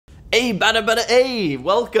Hey, bada bada, hey!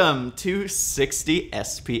 Welcome to 60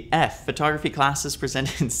 SPF. Photography classes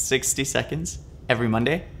presented in 60 seconds every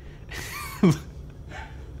Monday.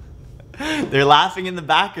 They're laughing in the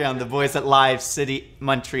background, the boys at Live City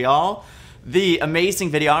Montreal, the amazing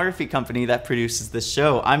videography company that produces this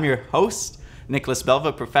show. I'm your host, Nicholas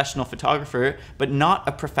Belliveau, professional photographer, but not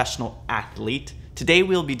a professional athlete. Today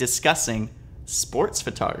we'll be discussing sports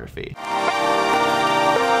photography.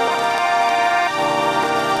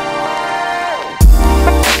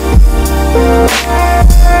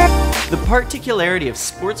 The particularity of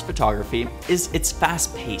sports photography is it's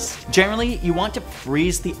fast-paced. Generally, you want to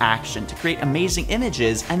freeze the action to create amazing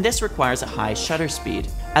images, and this requires a high shutter speed.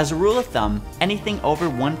 As a rule of thumb, anything over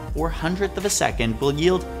 1/400th of a second will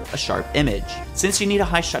yield a sharp image. Since you need a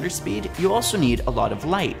high shutter speed, you also need a lot of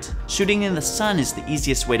light. Shooting in the sun is the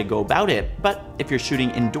easiest way to go about it, but if you're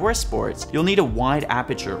shooting indoor sports, you'll need a wide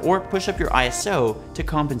aperture or push up your ISO to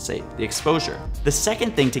compensate the exposure. The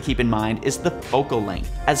second thing to keep in mind is the focal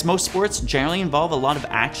length. As most sports generally involve a lot of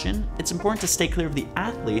action, it's important to stay clear of the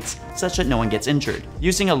athletes such that no one gets injured.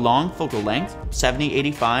 Using a long focal length, 70,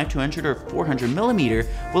 85, 200, or 400 millimeter,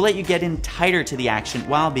 will let you get in tighter to the action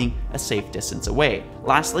while being a safe distance away.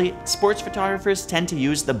 Lastly, sports photographers tend to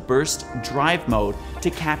use the burst drive mode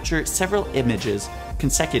to capture several images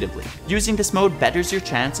consecutively. Using this mode betters your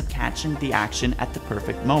chance of catching the action at the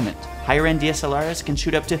perfect moment. Higher-end DSLRs can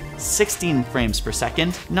shoot up to 16 frames per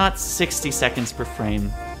second, not 60 seconds per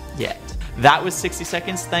frame yet. That was 60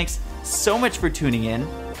 seconds. Thanks so much for tuning in.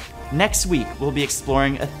 Next week, we'll be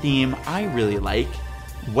exploring a theme I really like,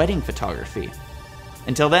 wedding photography.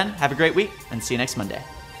 Until then, have a great week and see you next Monday.